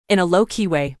In a low-key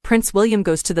way, Prince William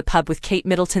goes to the pub with Kate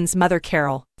Middleton's mother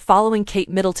Carol. Following Kate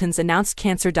Middleton's announced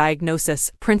cancer diagnosis,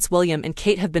 Prince William and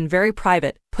Kate have been very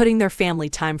private, putting their family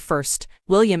time first.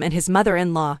 William and his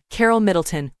mother-in-law, Carol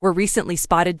Middleton, were recently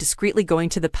spotted discreetly going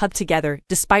to the pub together,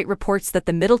 despite reports that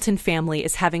the Middleton family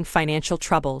is having financial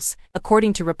troubles.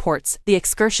 According to reports, the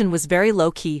excursion was very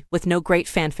low-key, with no great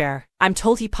fanfare. I'm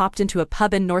told he popped into a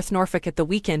pub in North Norfolk at the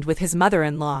weekend with his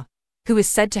mother-in-law, who is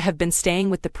said to have been staying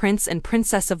with the Prince and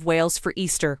Princess of Wales for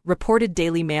Easter, reported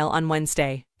Daily Mail on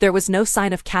Wednesday. There was no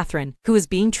sign of Catherine, who is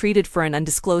being treated for an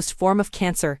undisclosed form of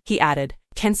cancer, he added.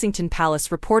 Kensington Palace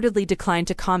reportedly declined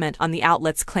to comment on the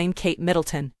outlet's claim. Kate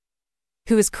Middleton,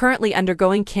 who is currently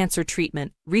undergoing cancer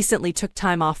treatment, recently took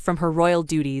time off from her royal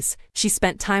duties. She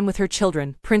spent time with her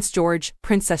children, Prince George,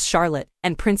 Princess Charlotte,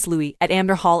 and Prince Louis, at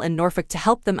Amber Hall in Norfolk to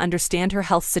help them understand her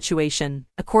health situation.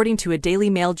 According to a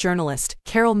Daily Mail journalist,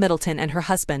 Carol Middleton and her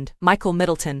husband, Michael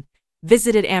Middleton,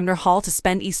 visited Amber Hall to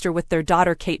spend Easter with their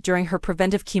daughter Kate during her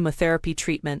preventive chemotherapy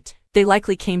treatment. They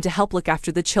likely came to help look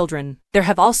after the children. There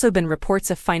have also been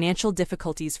reports of financial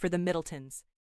difficulties for the Middletons.